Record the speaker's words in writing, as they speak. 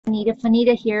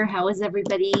Fanita here. How is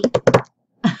everybody?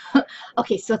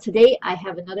 Okay, so today I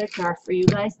have another jar for you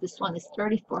guys. This one is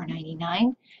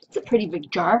 $34.99. It's a pretty big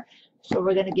jar, so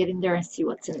we're gonna get in there and see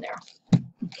what's in there.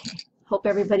 Okay. Hope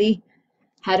everybody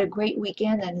had a great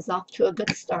weekend and is off to a good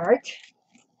start.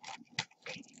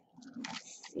 Okay,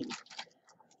 let's see.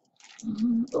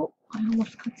 Oh, I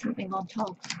almost cut something on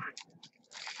top.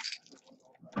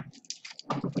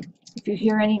 If you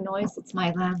hear any noise, it's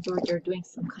my landlord. They're doing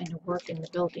some kind of work in the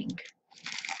building.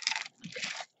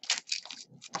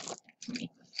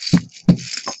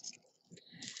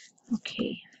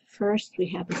 Okay, first we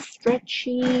have a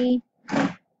stretchy.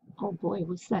 Oh boy,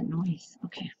 what's that noise?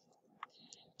 Okay.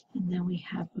 And then we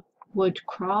have a wood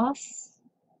cross,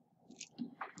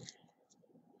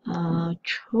 a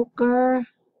choker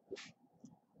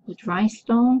with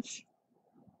rhinestones,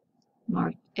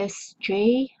 marked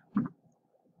SJ.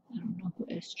 I don't know who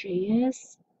SJ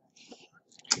is.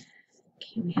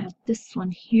 Okay, we have this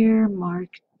one here,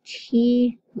 marked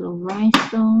T, little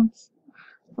rhinestones.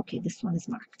 Okay, this one is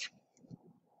marked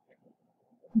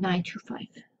 $9.25.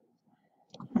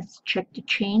 Let's check the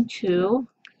chain too.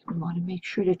 We want to make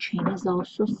sure the chain is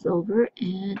also silver,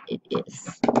 and it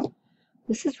is.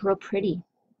 This is real pretty.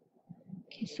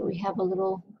 Okay, so we have a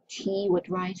little T with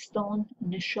rhinestone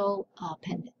initial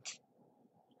pendant.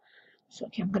 So,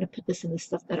 okay, I'm going to put this in the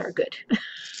stuff that are good.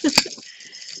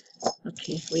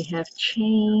 Okay, we have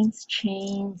chains,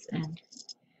 and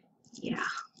yeah.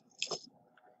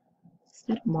 Is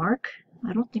that a mark?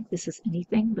 I don't think this is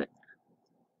anything, but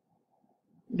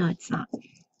no, it's not.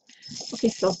 Okay,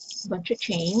 so a bunch of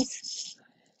chains.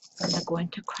 I'm going to go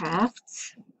into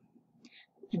crafts,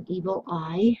 an evil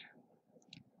eye,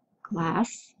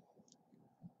 glass,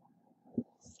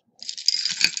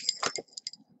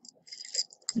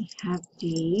 we have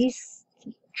these,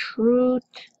 truth,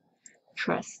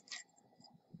 trust.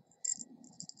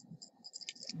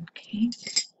 Okay.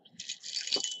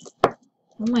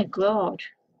 Oh my god,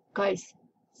 guys,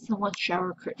 someone's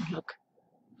shower curtain hook.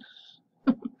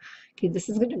 Okay, this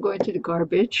is going to go into the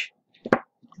garbage. Oh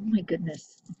my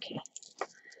goodness. Okay.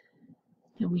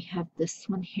 Then we have this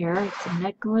one here. It's a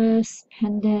necklace,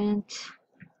 pendant.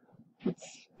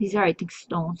 These are, I think,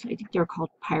 stones. I think they're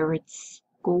called pirates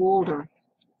gold or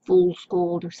fool's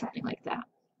gold or something like that.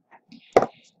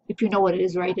 If you know what it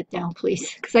is, write it down,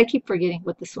 please, because I keep forgetting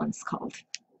what this one's called.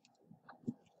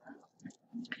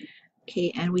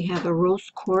 Okay, and we have a rose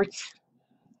quartz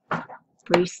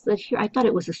bracelet here. I thought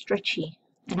it was a stretchy,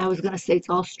 and I was going to say it's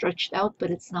all stretched out,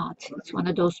 but it's not. It's one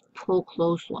of those pull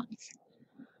closed ones.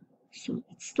 So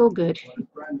it's still good.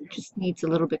 It just needs a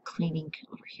little bit cleaning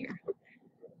over here.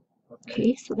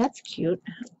 Okay, so that's cute.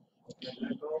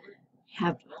 Okay.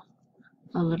 Have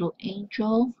a little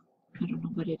angel. I don't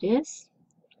know what it is.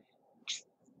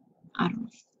 I don't know.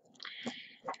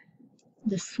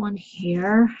 This one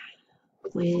here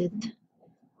with,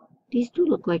 these do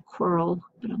look like coral,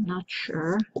 but I'm not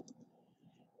sure.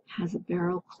 Has a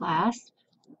barrel clasp.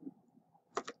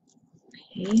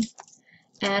 Okay.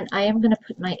 And I am going to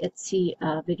put my Etsy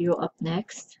video up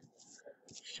next.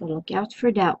 So look out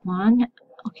for that one.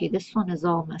 Okay, this one is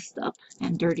all messed up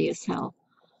and dirty as hell.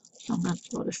 So I'm going to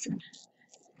throw this in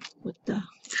with the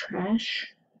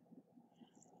trash.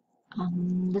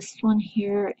 This one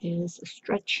here is a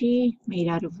stretchy made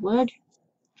out of wood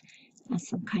and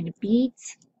some kind of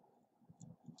beads.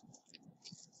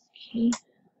 Okay.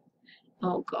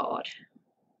 Oh god.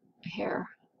 Hair.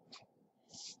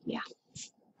 Yeah.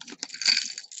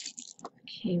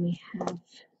 Okay, we have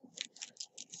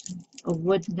a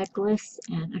wood necklace,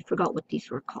 and I forgot what these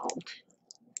were called.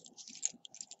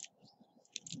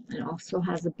 It also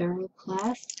has a barrel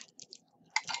clasp.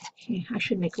 Okay, I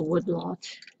should make a wood lot.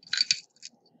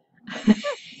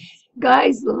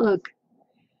 Guys, look.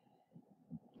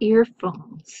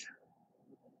 Earphones.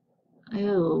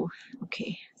 Oh,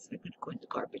 okay. So they're going to go in the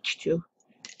garbage too.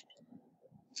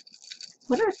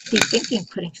 What are they thinking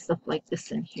putting stuff like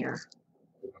this in here?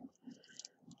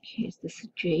 Okay, is this a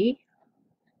J?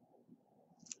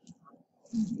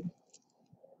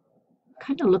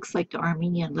 Kind of looks like the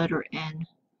Armenian letter N.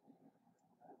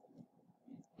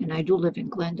 And I do live in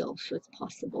Glendale, so it's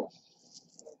possible.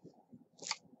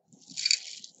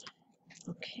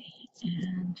 Okay,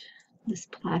 and this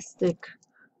plastic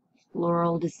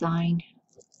floral design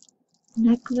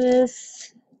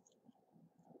necklace,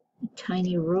 a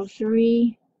tiny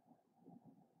rosary,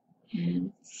 and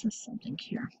it says something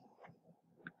here.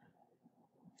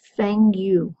 Feng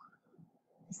Yu.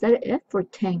 Is that an F or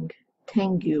Teng?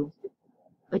 Teng Yu.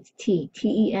 It's T.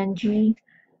 T-E-N-G-Y-U-E.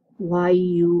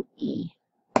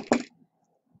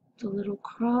 The little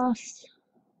cross.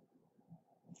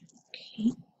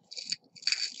 Okay.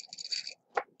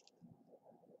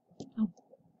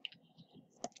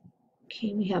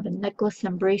 Okay, we have a necklace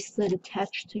and bracelet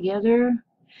attached together.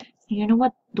 You know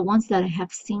what? The ones that I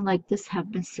have seen like this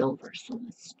have been silver. So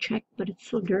let's check, but it's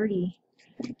so dirty.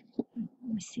 Let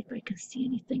me see if I can see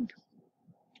anything.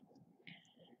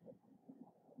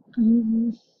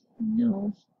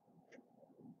 No.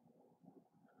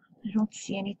 I don't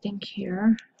see anything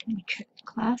here. Let me check the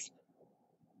clasp.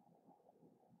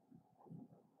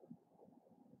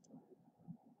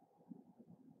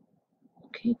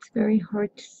 Okay, it's very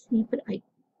hard to see, but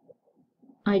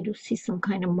I do see some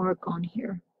kind of mark on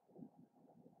here.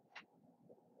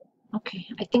 Okay,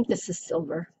 I think this is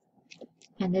silver.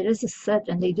 And it is a set,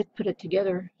 and they did put it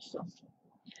together, so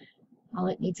all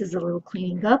it needs is a little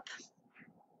cleaning up.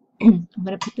 I'm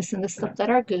going to put this in the stuff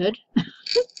that are good.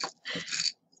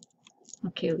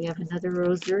 Okay, we have another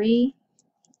rosary.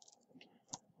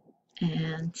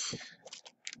 And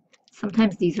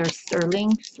sometimes these are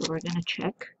sterling, so we're going to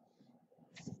check.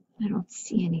 I don't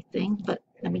see anything, but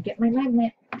let me get my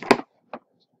magnet.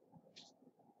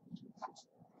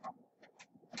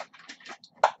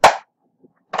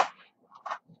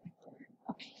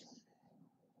 Okay.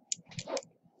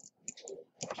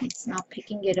 It's not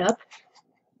picking it up.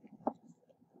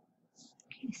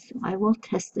 Okay, so I will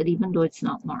test it even though it's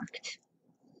not marked.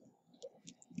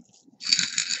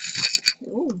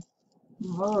 Oh,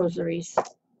 more rosaries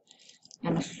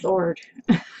and a sword.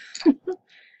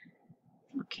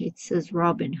 Okay, it says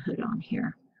Robin Hood on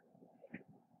here.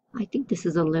 I think this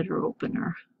is a letter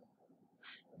opener.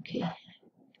 Okay,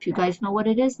 if you guys know what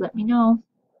it is, let me know.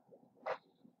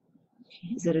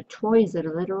 Okay, is it a toy? Is it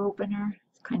a letter opener?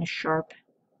 It's kind of sharp.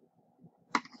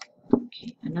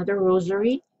 Okay, another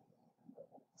rosary.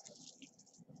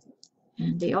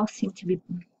 And they all seem to be,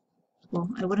 well,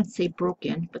 I wouldn't say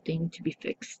broken, but they need to be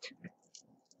fixed.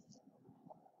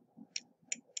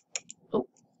 Oh,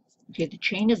 okay, the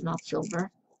chain is not silver,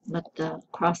 but the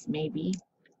cross may be.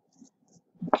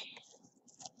 Okay.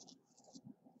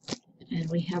 And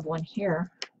we have one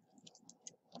here.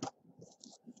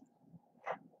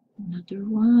 Another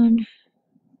one.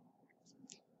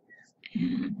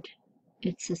 And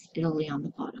it says Italy on the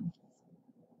bottom.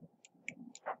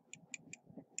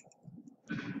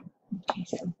 Okay,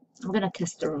 so I'm going to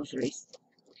test the rosaries.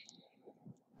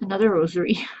 Another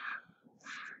rosary.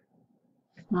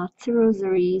 Lots of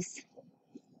rosaries.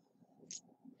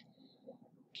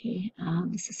 Okay,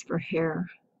 this is for hair.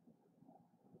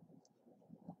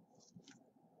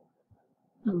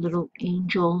 A little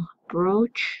angel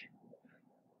brooch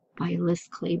by Liz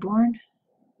Claiborne.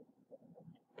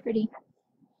 Pretty.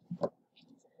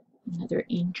 Another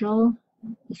angel.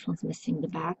 This one's missing the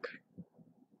back.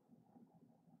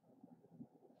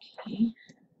 Okay.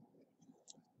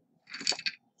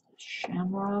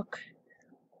 Shamrock.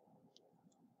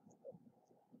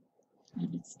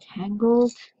 And it's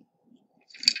tangled.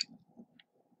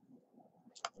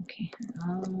 Okay.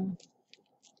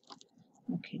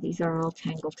 Okay, these are all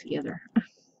tangled together.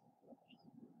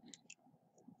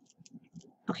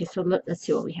 Okay, so let's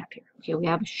see what we have here. Okay, we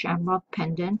have a shamrock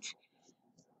pendant.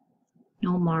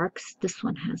 No marks. This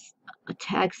one has a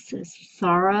tag says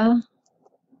Sarah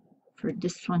for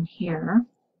this one here.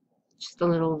 Just a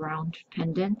little round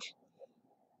pendant.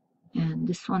 And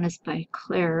this one is by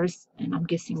Claire's, and I'm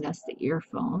guessing that's the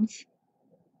earphones.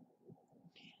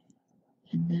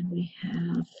 And then we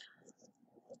have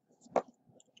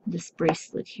this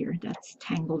bracelet here that's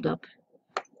tangled up,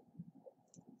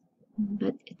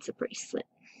 but it's a bracelet.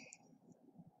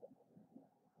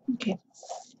 Okay.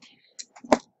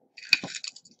 A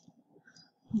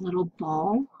little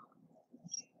ball.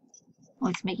 Oh,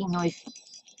 it's making noise.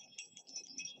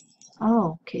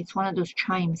 Oh, okay, it's one of those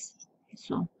chimes.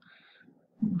 So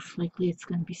most likely it's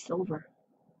going to be silver.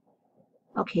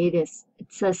 Okay, it is.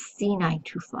 It says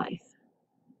C925.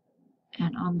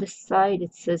 And on this side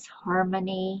it says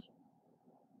Harmony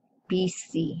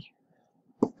BC.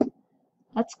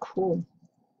 That's cool.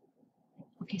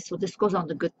 Okay, so this goes on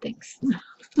the good things.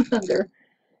 Under,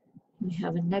 we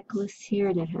have a necklace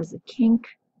here that has a kink.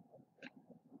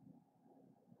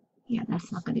 Yeah,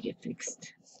 that's not going to get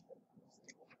fixed.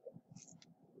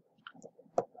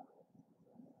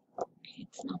 Okay,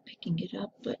 it's not picking it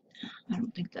up, but I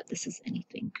don't think that this is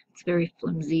anything. It's very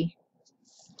flimsy.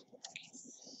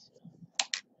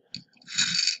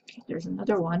 Okay, there's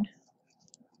another one.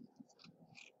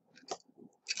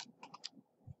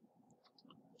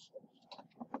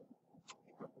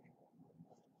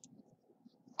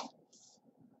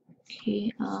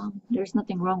 Okay, there's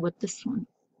nothing wrong with this one.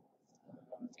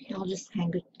 Okay, I'll just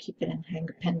hang it, keep it and hang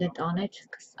a pendant on it,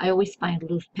 because I always find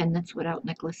loose pendants without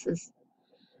necklaces.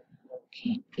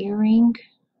 Okay, earring.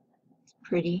 It's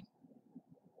pretty.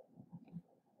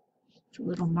 It's a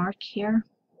little mark here.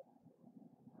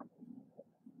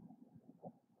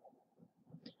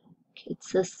 Okay, it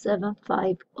says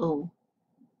 750.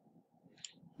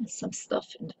 And some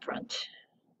stuff in the front.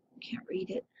 Can't read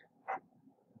it.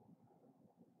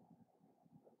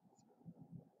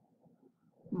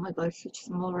 Oh my god, such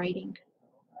small writing.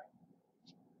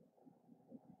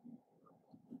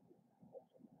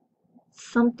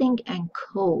 Something and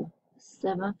Co.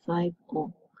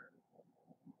 750.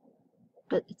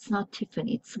 But it's not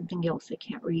Tiffany, it's something else. I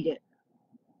can't read it.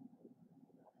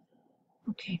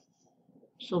 Okay,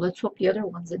 so let's hope the other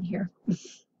one's in here.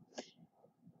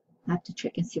 I have to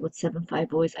check and see what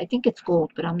 750 is. I think it's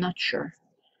gold, but I'm not sure.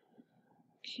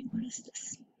 Okay, what is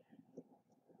this?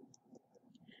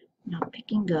 Not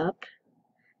picking up.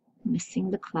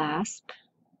 Missing the clasp.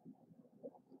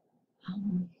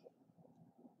 Oh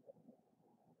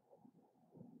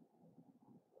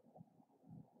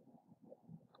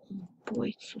boy,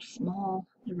 it's so small.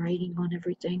 The writing on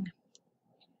everything.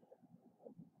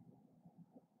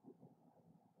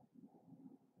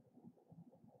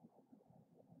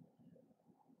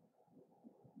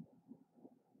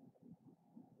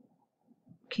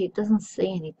 Okay, it doesn't say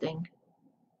anything.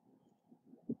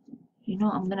 You know,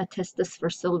 I'm gonna test this for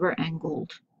silver and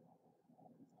gold.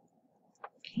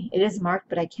 Okay, it is marked,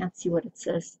 but I can't see what it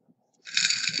says.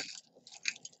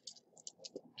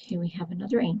 Okay, we have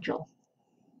another angel.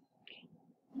 Okay,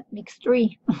 that makes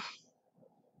 3.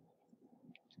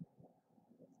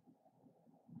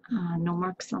 No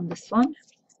marks on this one.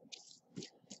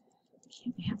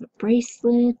 Okay, we have a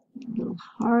bracelet, a little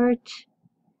heart,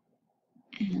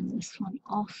 and this one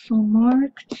also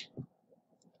marked.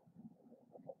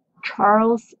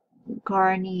 Charles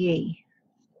Garnier.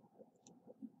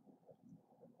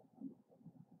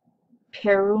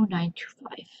 Peru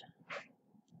 925.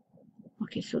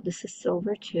 Okay, so this is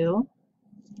silver too.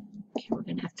 Okay, we're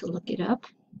gonna have to look it up.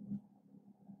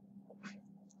 I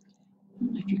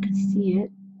don't know if you can see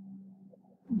it.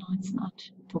 No, it's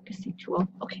not focusing too well.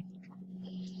 Okay.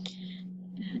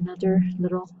 Another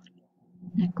little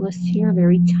necklace here,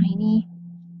 very tiny.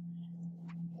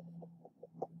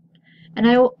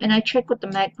 And I checked with the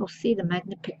magnet. Oh, see, the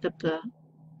magnet picked up the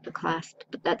clasp,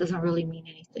 but that doesn't really mean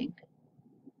anything.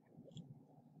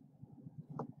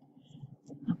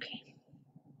 Okay.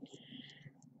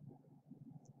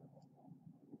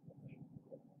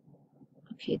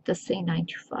 Okay, it does say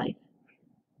 925.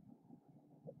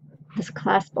 This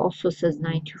clasp also says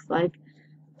 925,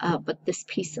 but this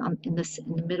piece in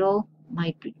the middle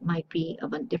might be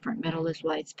of a different metal, is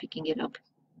why it's picking it up.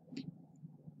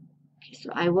 Okay,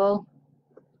 so I will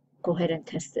go ahead and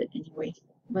test it anyway,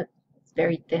 but it's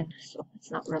very thin, so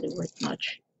it's not really worth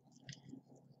much.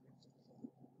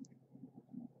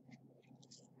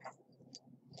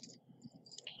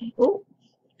 Okay. Oh,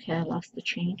 okay, I lost the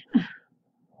chain.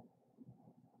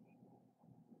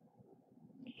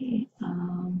 Okay,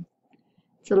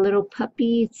 it's a little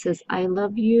puppy. It says I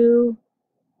love you,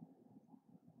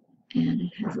 and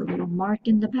it has a little mark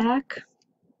in the back.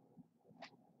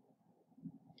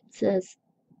 It says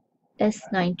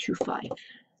S925.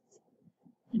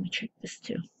 Let me check this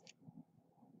too.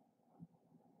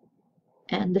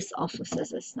 And this also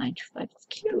says S925. It's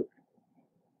cute.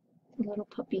 A little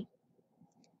puppy.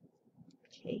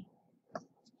 Okay.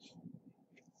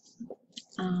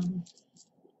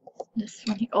 This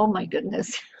one here. Oh my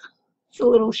goodness. It's a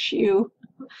little shoe.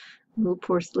 A little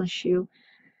porcelain shoe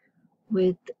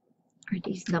with, are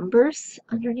these numbers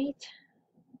underneath?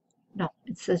 No,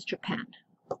 it says Japan.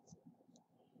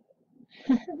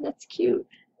 That's cute.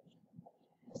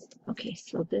 Okay,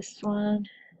 so this one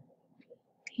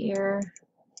here.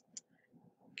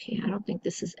 Okay, I don't think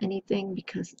this is anything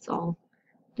because it's all,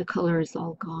 the color is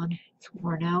all gone. It's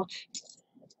worn out.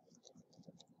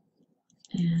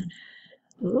 And,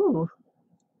 ooh.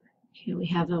 Okay, we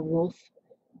have a wolf,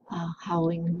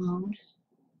 howling moon.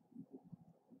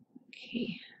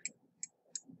 Okay.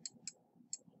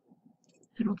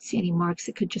 I don't see any marks.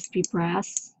 It could just be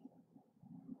brass.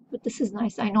 But this is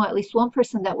nice. I know at least one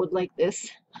person that would like this.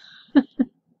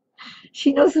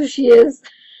 She knows who she is.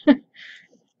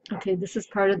 Okay, this is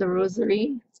part of the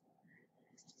rosary.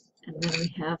 And then we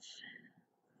have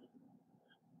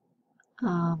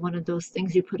one of those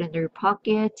things you put in your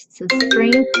pocket. It says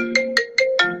strength.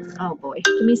 Oh boy,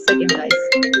 give me a second, guys.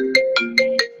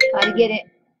 Gotta get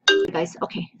it. Guys,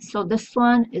 okay, so this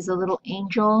one is a little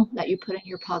angel that you put in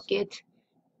your pocket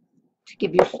to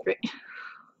give you strength.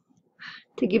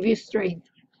 To give you strength.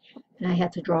 And I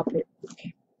had to drop it.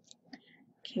 Okay.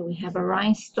 Okay, we have a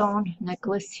rhinestone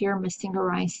necklace here, missing a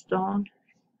rhinestone.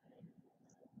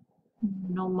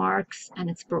 No marks, and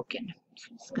it's broken.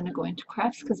 So it's gonna go into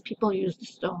crafts because people use the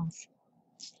stones.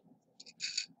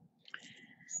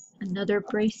 Another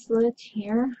bracelet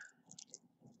here.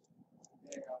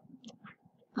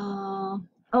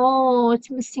 Oh, it's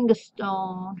missing a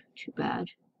stone. Too bad.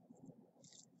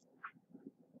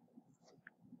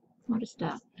 What is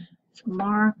that? It's a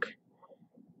mark.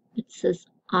 It says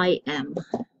I am,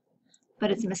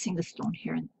 but it's missing the stone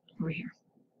here and over here.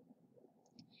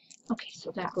 Okay,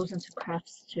 so that goes into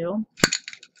crafts too.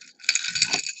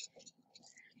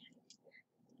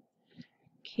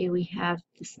 Okay, we have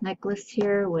this necklace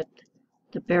here with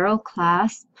the barrel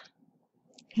clasp.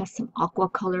 It has some aqua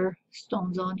color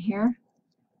stones on here.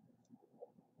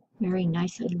 Very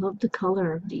nice. I love the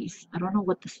color of these. I don't know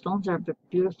what the stones are, but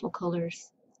beautiful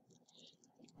colors.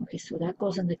 Okay, so that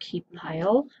goes in the keep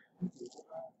pile. And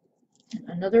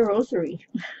another rosary.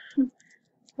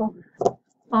 Oh.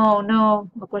 Oh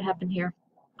no, look what happened here.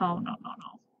 Oh no, no,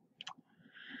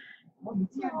 no.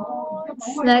 It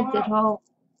snagged it all.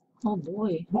 Oh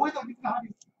boy.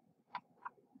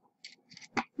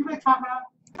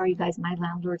 Sorry guys, my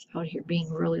landlord's out here being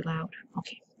really loud.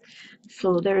 Okay,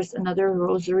 so there's another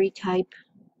rosary type.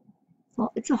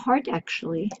 Well, it's a heart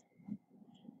actually.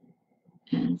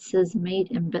 And it says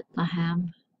made in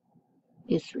Bethlehem,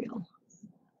 Israel.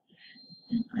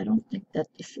 And I don't think that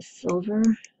this is silver.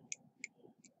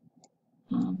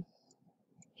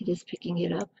 It is picking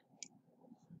it up.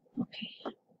 Okay.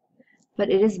 But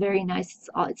it is very nice.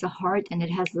 It's a heart and it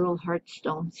has little heart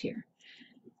stones here.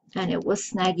 And it was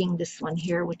snagging this one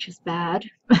here, which is bad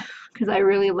because I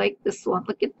really like this one.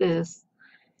 Look at this.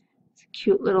 It's a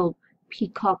cute little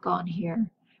peacock on here.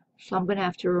 So I'm going to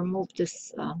have to remove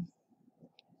this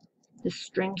this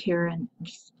string here and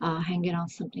just hang it on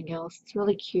something else. It's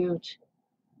really cute.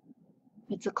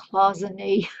 It's a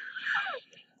cloisonne.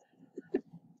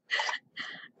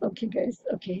 Okay, guys.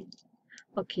 Okay.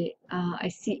 Okay. I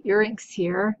see earrings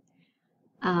here.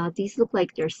 These look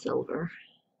like they're silver.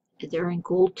 They're in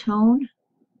gold tone.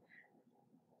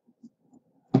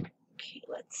 Okay,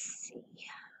 let's see.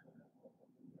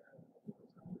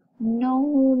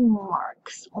 No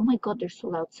marks. Oh my god, they're so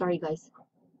loud. Sorry, guys.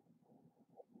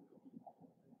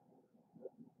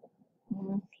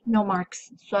 No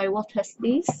marks. So I will test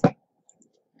these.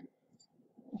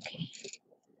 Okay.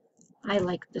 I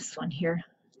like this one here.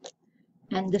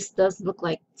 And this does look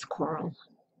like it's coral.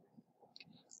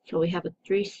 So we have a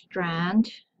 3-strand.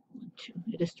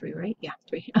 It is 3, right? Yeah,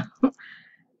 3.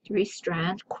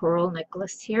 3-strand coral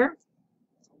necklace here.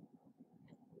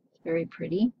 Very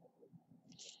pretty.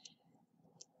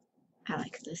 I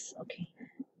like this. Okay.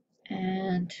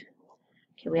 And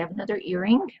okay, we have another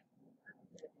earring.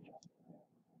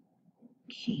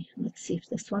 Okay, let's see if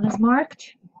this one is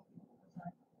marked.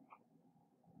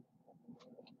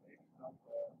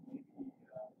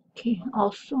 Okay,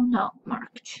 also not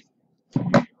marked.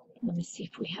 Let me see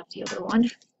if we have the other one.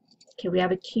 Okay, we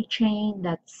have a keychain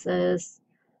that says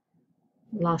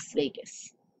Las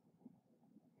Vegas.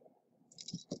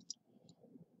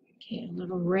 Okay, a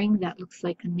little ring that looks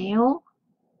like a nail.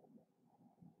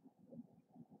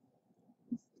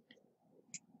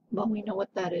 Well, we know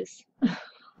what that is.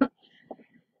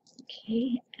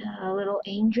 Okay, a little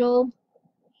angel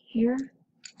here.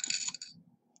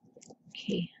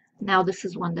 Okay, now this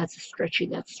is one that's stretchy,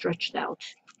 that's stretched out.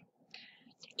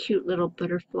 Cute little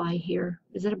butterfly here.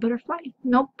 Is it a butterfly?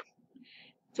 Nope.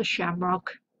 It's a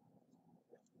shamrock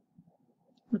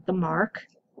with the mark.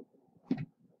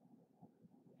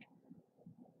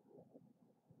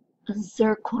 A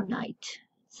zirconite. It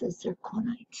says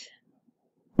zirconite.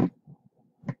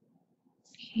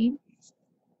 Okay.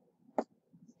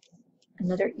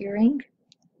 Another earring.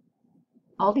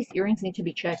 All these earrings need to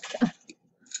be checked.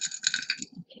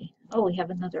 Okay. Oh, we have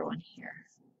another one here.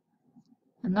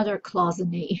 Another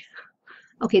cloisonne.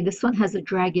 Okay, this one has a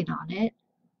dragon on it.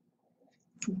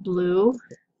 It's blue.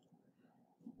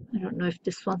 I don't know if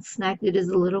this one snagged it is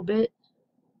a little bit.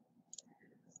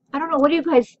 I don't know. What do you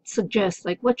guys suggest?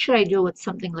 Like, what should I do with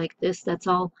something like this? That's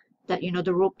all that, you know,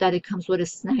 the rope that it comes with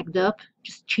is snagged up.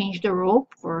 Just change the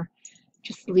rope or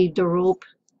just leave the rope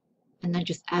and then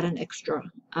just add an extra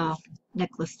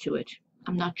necklace to it.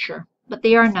 I'm not sure. But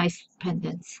they are nice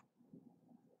pendants.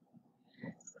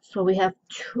 So we have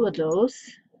 2 of those.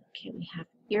 Okay, we have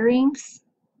earrings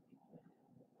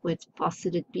with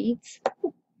faceted beads.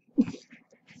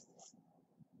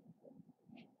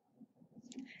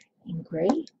 In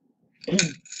gray.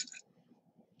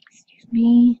 Excuse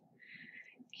me.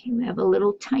 Okay, we have a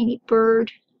little tiny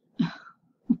bird.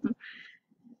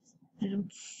 I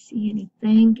don't see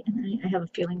anything, and I have a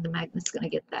feeling the magnet's gonna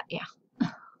get that. Yeah.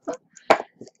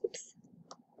 Oops.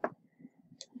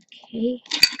 Okay.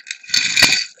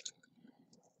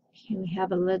 Here we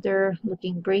have a leather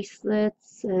looking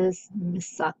bracelets. says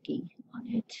Misaki on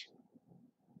it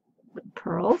with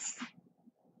pearls.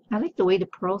 I like the way the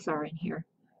pearls are in here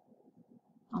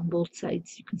on both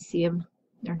sides. You can see them.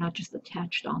 They're not just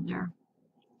attached on there.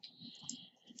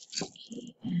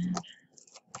 Okay, and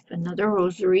another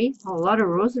rosary. A lot of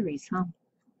rosaries, huh?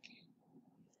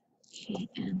 Okay,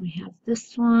 and we have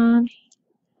this one.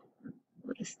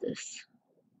 What is this?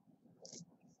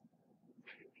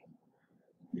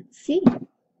 Let's see.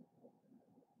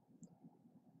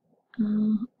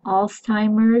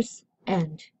 Alzheimer's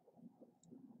End.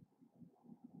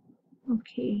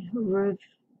 Okay, Rivet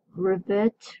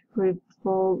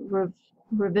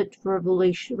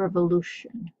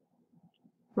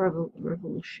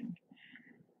Revolution.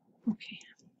 Okay,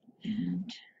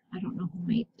 and I don't know who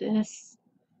made this.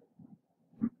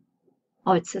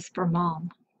 Oh, it says for mom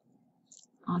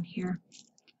on here.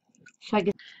 So I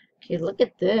guess, okay, look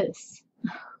at this.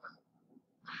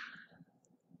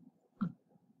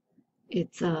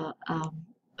 It's a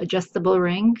adjustable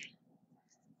ring.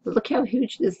 But look how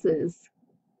huge this is.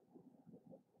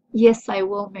 Yes, I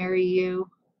will marry you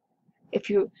if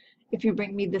you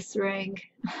bring me this ring.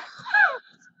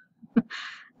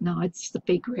 No, it's just a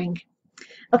fake ring.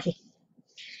 Okay.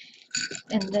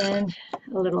 And then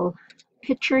a little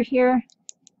picture here,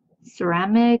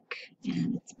 ceramic,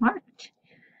 and it's marked.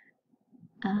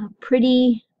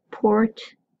 Pretty Port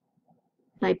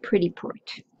by Pretty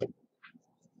Port. A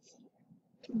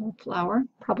little flower,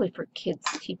 probably for kids'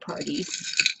 tea parties.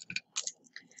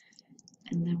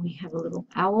 And then we have a little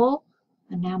owl,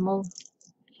 enamel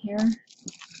here.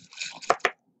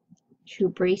 2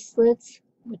 bracelets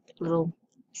with little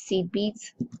seed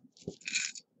beads.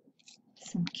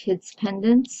 Some kids'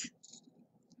 pendants.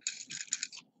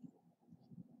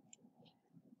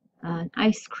 An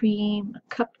ice cream, a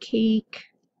cupcake,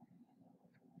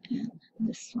 and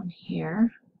this one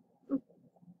here.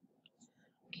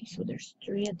 Okay, so there's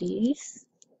 3 of these.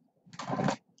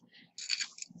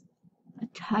 A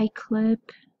tie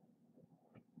clip.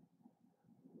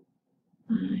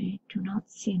 I do not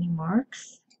see any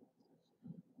marks.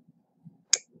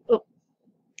 Oh,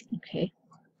 okay.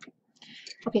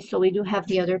 Okay, so we do have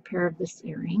the other pair of this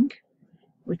earring,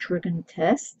 which we're going to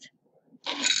test.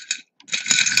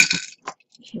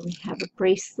 Okay, we have a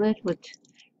bracelet with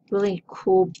really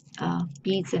cool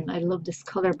beads, and I love this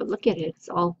color, but look at it. It's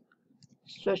all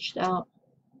stretched out.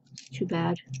 Too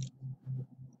bad.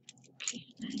 Okay,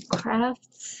 and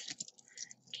crafts.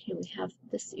 Okay, we have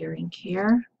this earring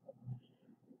here.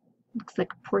 Looks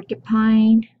like a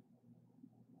porcupine.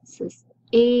 It says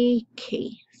AK,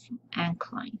 so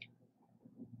ankline.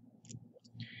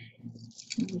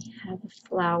 And we have a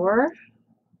flower.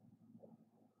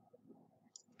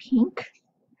 Pink.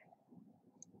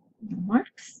 No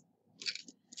marks.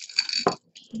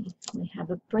 Okay, we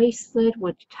have a bracelet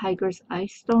with tiger's eye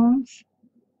stones.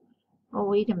 Oh,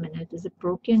 wait a minute. Is it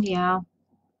broken? Yeah.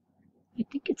 I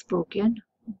think it's broken.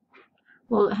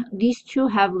 Well, these 2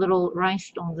 have little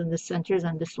rhinestones in the centers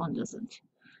and this one doesn't.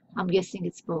 I'm guessing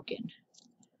it's broken.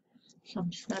 So I'm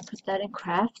just going to put that in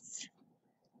crafts.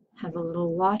 Have a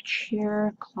little watch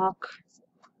here, clock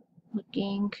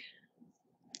looking.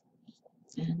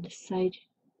 And this side,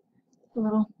 a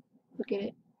little, look at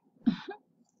it.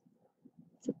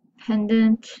 It's a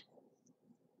pendant.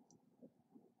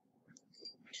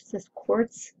 It says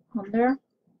quartz on there.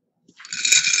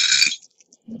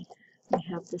 Okay. We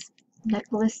have this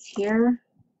necklace here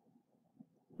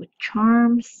with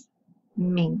charms.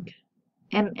 Ming.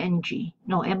 MNG.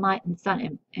 No, M-I, it's not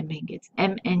M-Ming, it's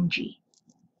MNG.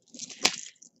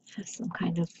 Has some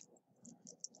kind of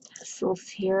tassels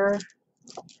here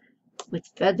with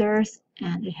feathers,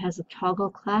 and it has a toggle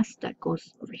clasp that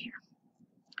goes over here.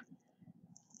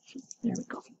 So there we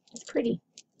go. It's pretty.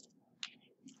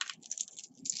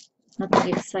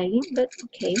 Nothing exciting, but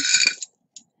okay.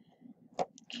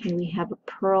 Okay, we have a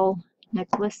pearl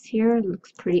necklace here. It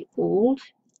looks pretty old.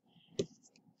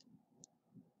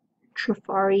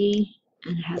 Trifari,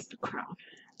 and it has the crown.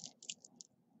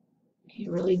 Okay,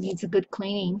 it really needs a good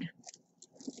cleaning.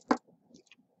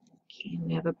 Okay,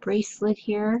 we have a bracelet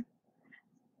here.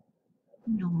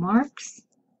 No marks.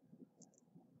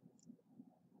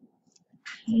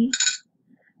 Okay,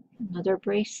 another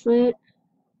bracelet.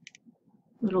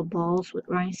 Little balls with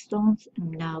rhinestones,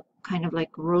 and now kind of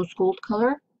like rose gold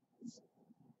color.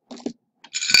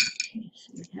 Okay,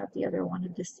 so we have the other one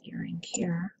of this earring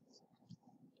here.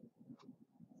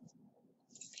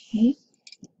 Okay,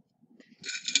 a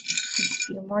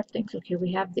few more things. Okay,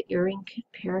 we have the earring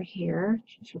pair here.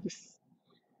 So this,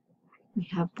 we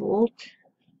have bolt,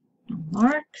 no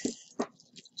marks.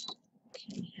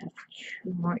 Okay, we have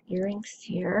 2 more earrings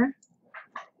here.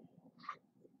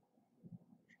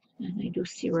 And I do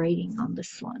see writing on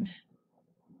this one.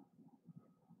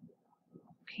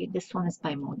 Okay, this one is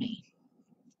by Monet.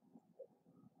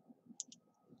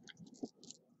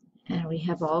 And we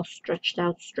have all stretched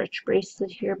out stretch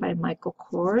bracelet here by Michael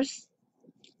Kors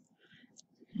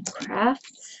and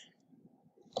Crafts.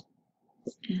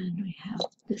 And we have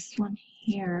this one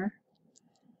here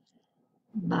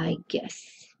by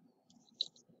Guess.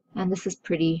 And this is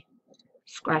pretty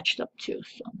scratched up too,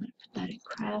 so I'm going to put that in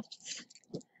Crafts.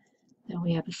 Then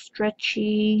we have a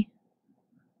stretchy,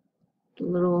 the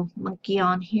little monkey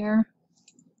on here.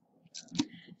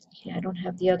 Okay, I don't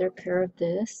have the other pair of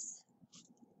this.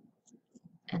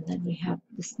 And then we have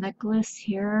this necklace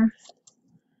here.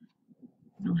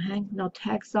 No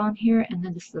tags on here. And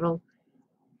then this little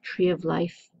Tree of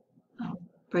Life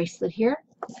bracelet here.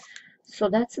 So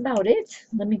that's about it.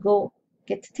 Let me go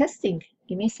get to testing.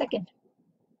 Give me a second.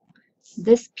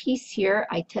 This piece here,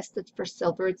 I tested for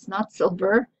silver. It's not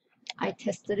silver. I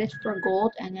tested it for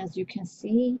gold, and as you can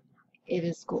see, it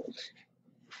is gold.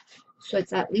 So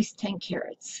it's at least 10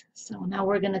 carats. So now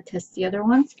we're going to test the other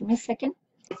ones. Give me a second.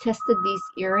 I tested these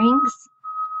earrings,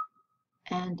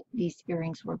 and these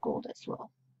earrings were gold as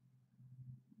well.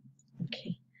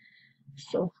 Okay,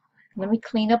 so let me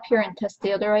clean up here and test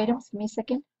the other items. Give me a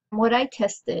second. What I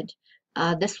tested,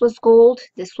 this was gold,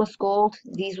 this was gold,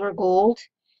 these were gold,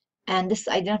 and this,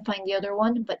 I didn't find the other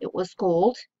one, but it was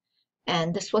gold.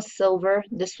 And this was silver,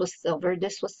 this was silver,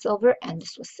 this was silver, and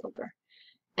this was silver.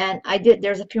 And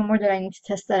there's a few more that I need to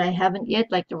test that I haven't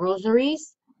yet, like the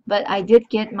rosaries, but I did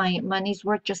get my money's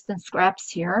worth just in scraps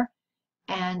here.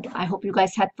 And I hope you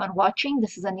guys had fun watching.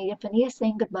 This is Anita Fania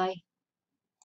saying goodbye.